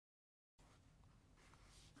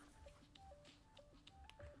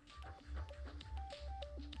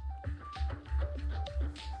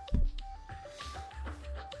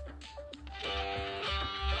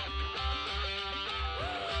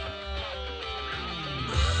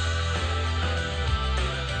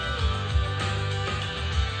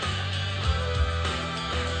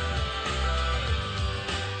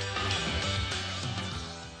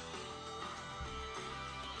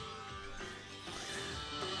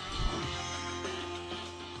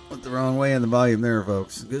the wrong way on the volume there,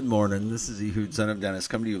 folks. Good morning. This is Ehud, son of Dennis,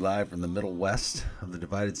 coming to you live from the Middle West of the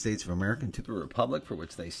divided states of America and to the republic for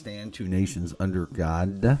which they stand, two nations under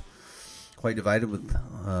God. Quite divided with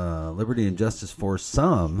liberty and justice for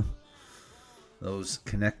some. Those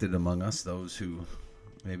connected among us, those who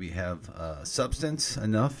maybe have substance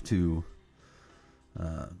enough to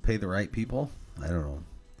pay the right people. I don't know.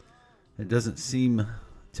 It doesn't seem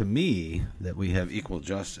to me that we have equal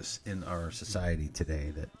justice in our society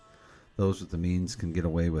today, that those with the means can get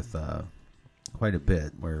away with quite a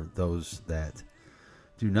bit, where those that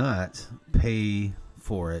do not pay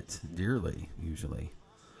for it dearly, usually.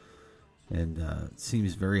 And it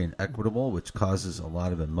seems very inequitable, which causes a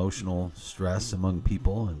lot of emotional stress among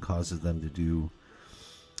people and causes them to do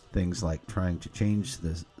things like trying to change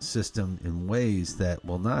the system in ways that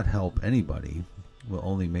will not help anybody, will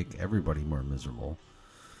only make everybody more miserable.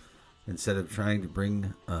 Instead of trying to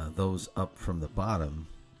bring those up from the bottom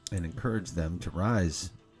and encourage them to rise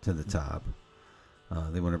to the top,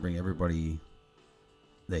 they want to bring everybody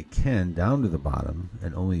they can down to the bottom,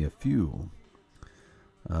 and only a few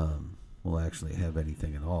will actually have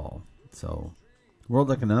anything at all. So,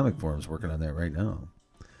 World Economic Forum is working on that right now.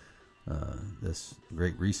 This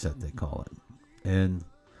Great Reset, they call it. And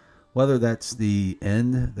whether that's the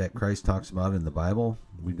end that Christ talks about in the Bible,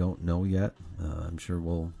 we don't know yet. I'm sure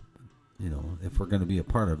we'll, if we're going to be a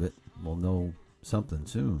part of it, we'll know something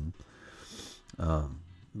soon.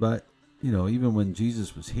 But, even when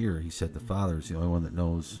Jesus was here, he said the Father is the only one that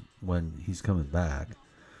knows when he's coming back.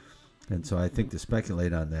 And so I think to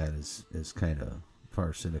speculate on that is kind of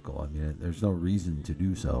pharmaceutical. I mean, there's no reason to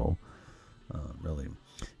do so, really.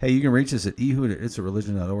 Hey, you can reach us at Ehud at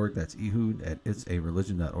itsareligion.org. That's Ehud at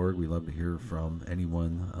itsareligion.org. We love to hear from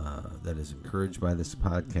anyone that is encouraged by this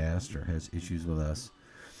podcast or has issues with us.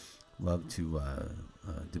 Love to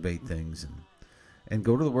debate things and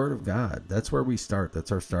go to the Word of God. That's where we start.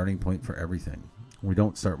 That's our starting point for everything. We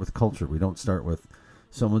don't start with culture. We don't start with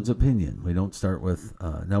someone's opinion. We don't start with...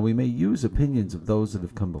 now, we may use opinions of those that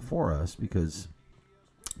have come before us, because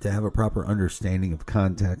to have a proper understanding of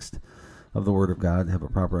context of the Word of God, have a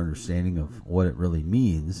proper understanding of what it really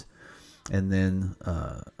means, and then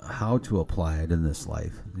how to apply it in this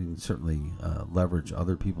life. You can certainly leverage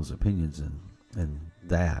other people's opinions and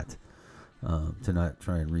that to not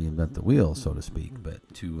try and reinvent the wheel, so to speak, but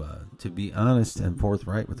to be honest and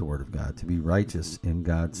forthright with the Word of God, to be righteous in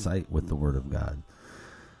God's sight with the Word of God.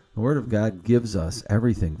 The Word of God gives us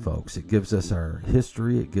everything, folks. It gives us our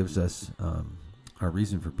history. It gives us our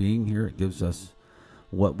reason for being here. It gives us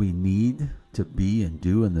what we need to be and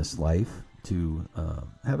do in this life to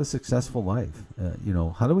have a successful life.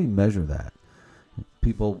 How do we measure that?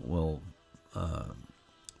 People will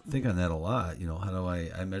think on that a lot. How do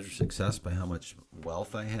I measure success? By how much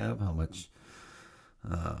wealth I have, how much,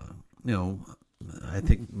 I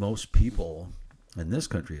think most people in this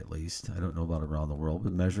country, at least, I don't know about around the world,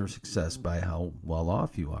 but measure success by how well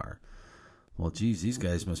off you are. Well, geez, these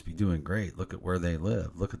guys must be doing great. Look at where they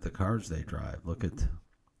live. Look at the cars they drive.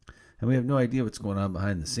 And we have no idea what's going on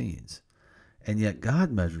behind the scenes. And yet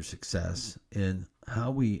God measures success in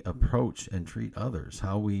how we approach and treat others,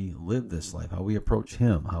 how we live this life, how we approach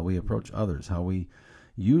Him, how we approach others, how we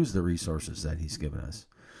use the resources that He's given us.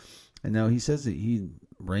 And now He says that He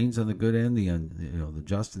reigns on the good and the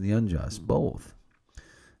just and the unjust, both.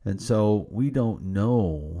 And so we don't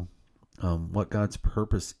know what God's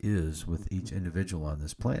purpose is with each individual on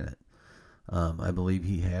this planet. I believe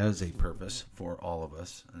He has a purpose for all of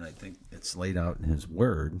us, and I think it's laid out in His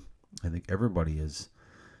Word. I think everybody is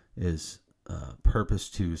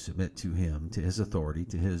purposed to submit to Him, to His authority,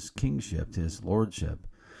 to His kingship, to His lordship,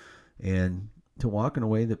 and to walk in a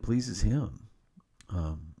way that pleases Him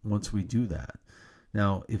once we do that.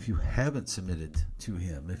 Now, if you haven't submitted to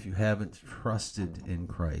Him, if you haven't trusted in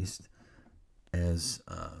Christ, as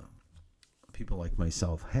people like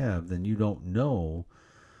myself have, then you don't know,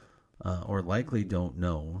 or likely don't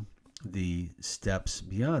know, the steps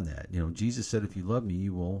beyond that. Jesus said, if you love me,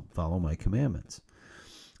 you will follow my commandments.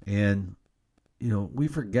 And, we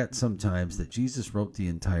forget sometimes that Jesus wrote the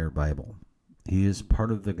entire Bible. He is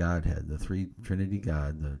part of the Godhead, the three Trinity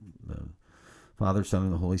God, the Father, Son,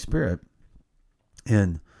 and the Holy Spirit.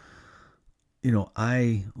 And,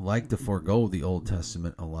 I like to forego the Old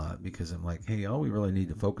Testament a lot, because I'm like, hey, all we really need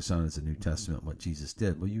to focus on is the New Testament, what Jesus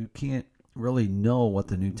did. Well, you can't really know what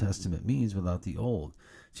the New Testament means without the Old.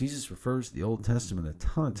 Jesus refers to the Old Testament a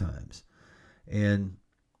ton of times. And,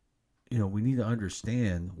 we need to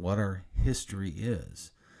understand what our history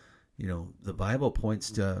is. The Bible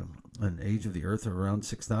points to an age of the earth of around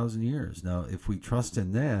 6,000 years. Now, if we trust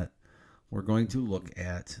in that, we're going to look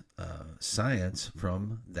at science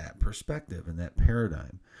from that perspective and that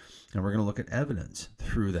paradigm. And we're going to look at evidence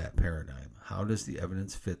through that paradigm. How does the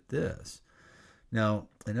evidence fit this? Now,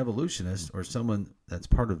 an evolutionist or someone that's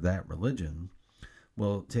part of that religion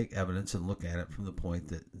will take evidence and look at it from the point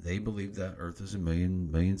that they believe that Earth is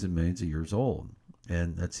millions and millions of years old.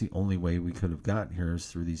 And that's the only way we could have gotten here is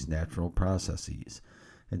through these natural processes,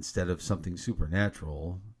 instead of something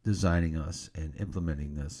supernatural designing us and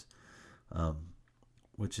implementing this,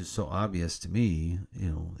 which is so obvious to me.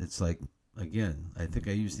 It's like, again, I think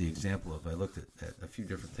I used the example of I looked at a few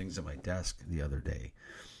different things at my desk the other day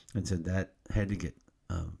and said that had to get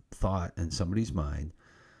thought in somebody's mind,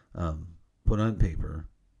 put on paper,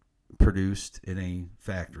 produced in a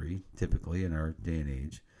factory, typically in our day and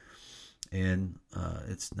age, and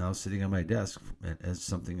it's now sitting on my desk as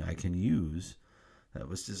something I can use that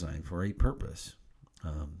was designed for a purpose.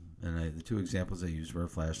 The two examples I used were a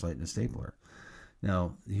flashlight and a stapler.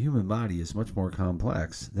 Now, the human body is much more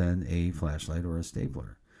complex than a flashlight or a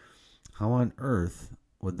stapler. How on earth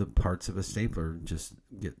would the parts of a stapler just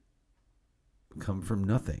come from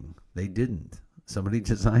nothing? They didn't. Somebody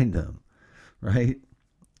designed them, right?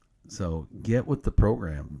 So get with the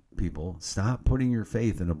program, people. Stop putting your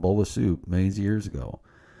faith in a bowl of soup millions of years ago.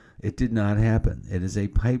 It did not happen. It is a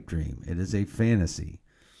pipe dream. It is a fantasy.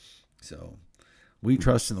 So we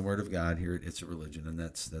trust in the Word of God here at It's a Religion, and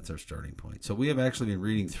that's our starting point. So we have actually been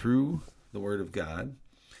reading through the Word of God.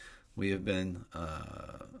 We have been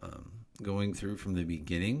going through from the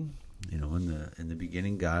beginning. In the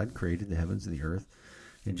beginning, God created the heavens and the earth.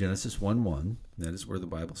 In Genesis 1:1, that is where the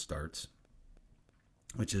Bible starts,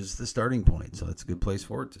 which is the starting point. So that's a good place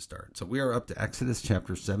for it to start. So we are up to Exodus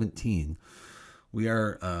chapter 17. We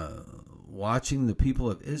are watching the people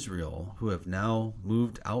of Israel who have now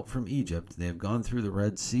moved out from Egypt. They have gone through the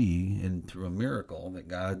Red Sea, and through a miracle that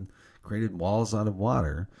God created walls out of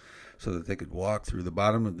water so that they could walk through the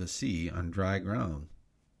bottom of the sea on dry ground.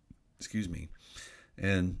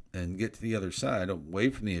 And get to the other side away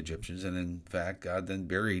from the Egyptians. And in fact, God then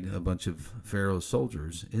buried a bunch of Pharaoh's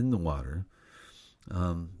soldiers in the water,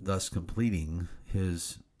 thus completing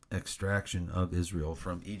his extraction of Israel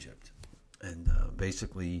from Egypt. And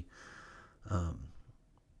basically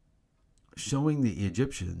showing the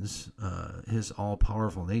Egyptians his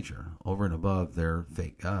all-powerful nature over and above their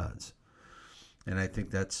fake gods. And I think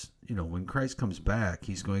that's, when Christ comes back,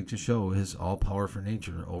 he's going to show his all-powerful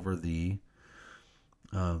nature over the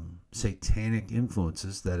satanic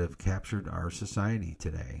influences that have captured our society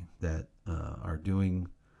today, that are doing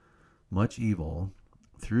much evil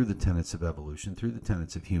through the tenets of evolution, through the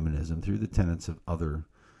tenets of humanism, through the tenets of other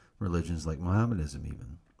religions like Mohammedanism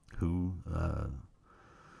even, who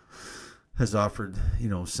has offered,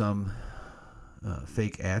 some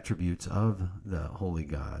fake attributes of the holy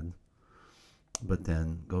God, but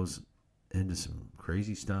then goes into some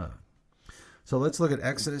crazy stuff. So let's look at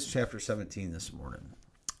Exodus chapter 17 this morning.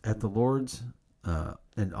 At the Lord's,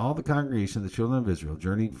 and all the congregation of the children of Israel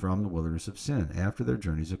journeyed from the wilderness of Sin after their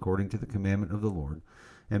journeys according to the commandment of the Lord,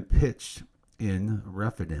 and pitched in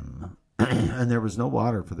Rephidim. And there was no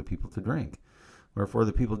water for the people to drink. Wherefore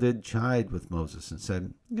the people did chide with Moses, and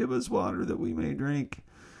said, Give us water that we may drink.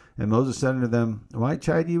 And Moses said unto them, Why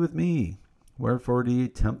chide ye with me? Wherefore do ye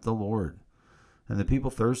tempt the Lord? And the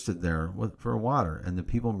people thirsted there for water. And the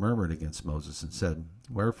people murmured against Moses, and said,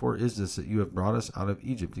 Wherefore is this that you have brought us out of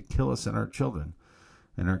Egypt to kill us and our children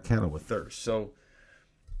and our cattle with thirst? So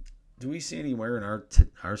do we see anywhere in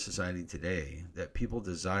our society today that people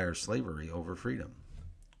desire slavery over freedom?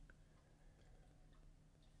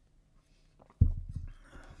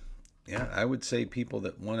 Yeah, I would say people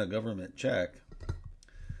that want a government check,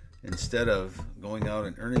 instead of going out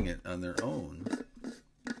and earning it on their own,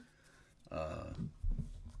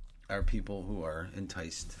 are people who are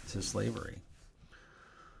enticed to slavery.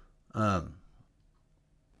 And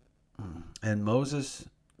Moses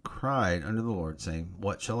cried unto the Lord, saying,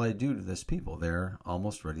 What shall I do to this people? They are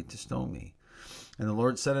almost ready to stone me. And the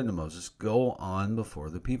Lord said unto Moses, Go on before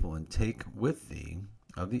the people, and take with thee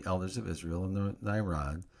of the elders of Israel and thy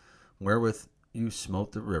rod, wherewith you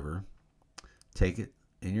smote the river, take it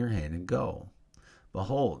in your hand, and go.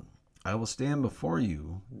 Behold, I will stand before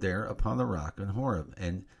you there upon the rock in Horeb,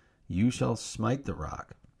 and you shall smite the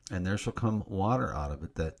rock, and there shall come water out of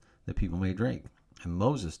it, that the people may drink. And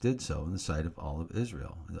Moses did so in the sight of all of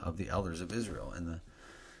Israel, of the elders of Israel.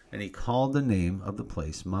 And he called the name of the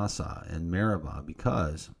place Massah and Meribah,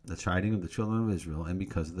 because the chiding of the children of Israel, and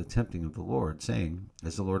because of the tempting of the Lord, saying,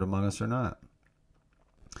 Is the Lord among us or not?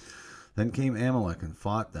 Then came Amalek and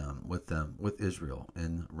fought with Israel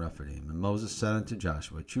in Rephidim. And Moses said unto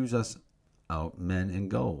Joshua, Choose us out men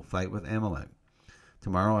and go, fight with Amalek.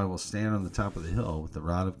 Tomorrow I will stand on the top of the hill with the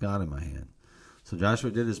rod of God in my hand. So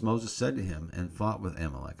Joshua did as Moses said to him and fought with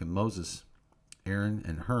Amalek. And Moses, Aaron,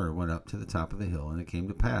 and Hur went up to the top of the hill. And it came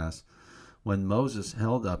to pass, when Moses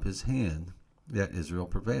held up his hand, that Israel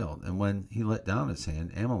prevailed. And when he let down his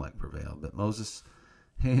hand, Amalek prevailed. But Moses'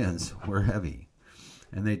 hands were heavy.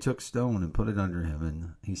 And they took stone and put it under him,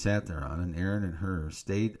 and he sat thereon. And Aaron and Hur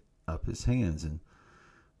stayed up his hands, and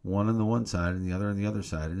one on the one side and the other on the other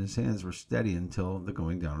side. And his hands were steady until the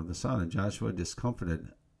going down of the sun. And Joshua discomfited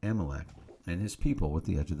Amalek and his people with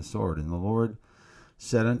the edge of the sword. And the Lord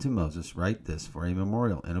said unto Moses, write this for a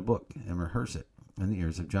memorial in a book, and rehearse it in the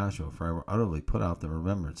ears of Joshua, for I will utterly put out the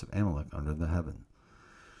remembrance of Amalek under the heaven.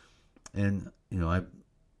 And, I'm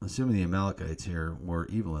assuming the Amalekites here were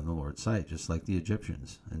evil in the Lord's sight, just like the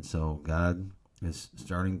Egyptians. And so God is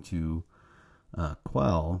starting to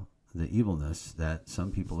quell the evilness that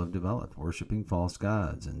some people have developed, worshiping false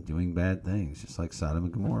gods and doing bad things, just like Sodom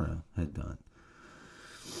and Gomorrah had done.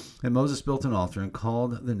 And Moses built an altar and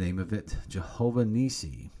called the name of it Jehovah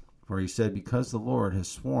Nissi, for he said, because the Lord has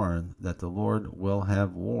sworn that the Lord will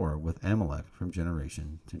have war with Amalek from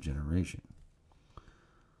generation to generation.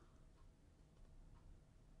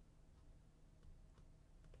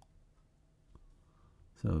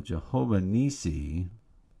 So Jehovah Nissi,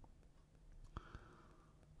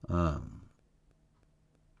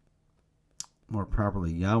 more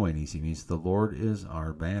properly Yahweh Nissi, means the Lord is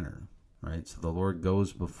our banner. Right, so the Lord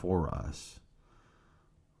goes before us.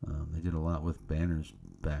 They did a lot with banners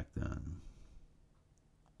back then.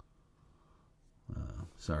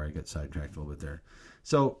 Sorry, I got sidetracked a little bit there.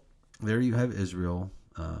 So there you have Israel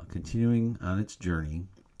continuing on its journey.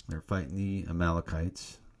 They're fighting the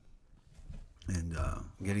Amalekites and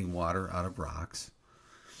getting water out of rocks.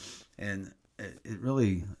 And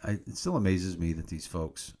it still amazes me that these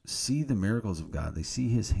folks see the miracles of God. They see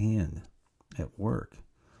his hand at work.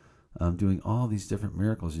 Doing all these different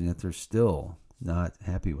miracles, and yet they're still not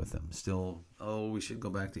happy with them. Still, we should go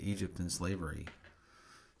back to Egypt and slavery.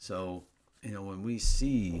 So, when we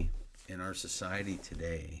see in our society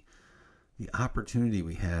today the opportunity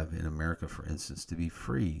we have in America, for instance, to be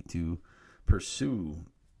free, to pursue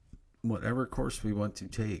whatever course we want to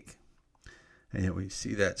take, and yet we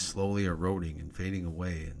see that slowly eroding and fading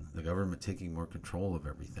away, and the government taking more control of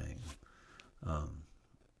everything.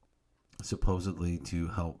 Supposedly to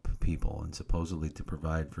help people and supposedly to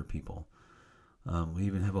provide for people. We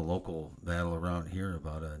even have a local battle around here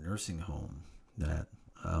about a nursing home that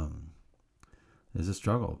is a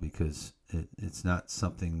struggle because it's not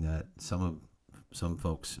something that some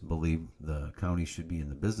folks believe the county should be in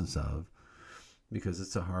the business of, because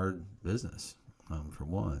it's a hard business, for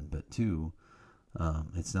one, but two,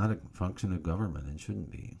 it's not a function of government and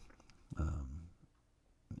shouldn't be.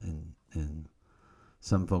 In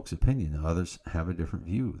some folks' opinion, others have a different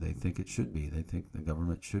view. They think it should be. They think the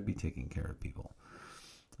government should be taking care of people.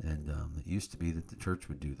 And it used to be that the church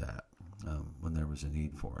would do that when there was a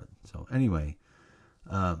need for it. So anyway,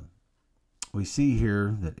 we see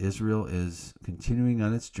here that Israel is continuing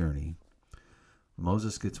on its journey.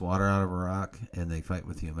 Moses gets water out of a rock, and they fight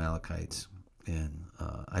with the Amalekites. And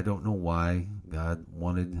I don't know why God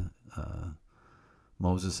wanted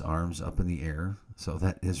Moses' arms up in the air so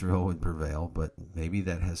that Israel would prevail, but maybe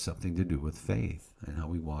that has something to do with faith and how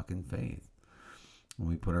we walk in faith. When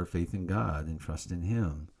we put our faith in God and trust in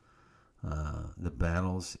him, the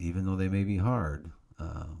battles, even though they may be hard,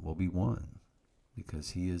 will be won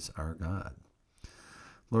because he is our God.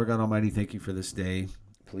 Lord God Almighty, thank you for this day.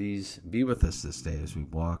 Please be with us this day as we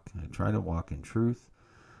walk and try to walk in truth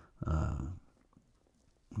and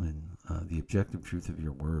the objective truth of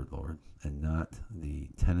your word, Lord, and not the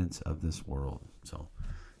tenets of this world. So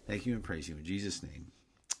thank you and praise you in Jesus' name.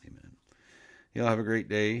 Amen. Y'all have a great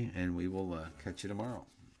day, and we will catch you tomorrow.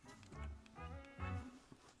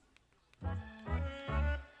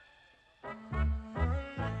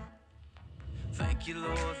 Thank you,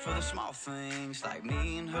 Lord, for the small things, like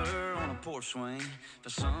me and her on a porch swing, for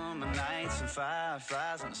summer nights and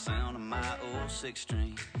fireflies and the sound of my old six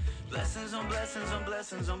string. Blessings on blessings on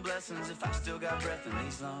blessings on blessings. If I still got breath in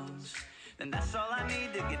these lungs, then that's all I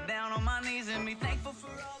need to get down on my knees and be thankful for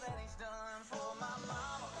all that he's done for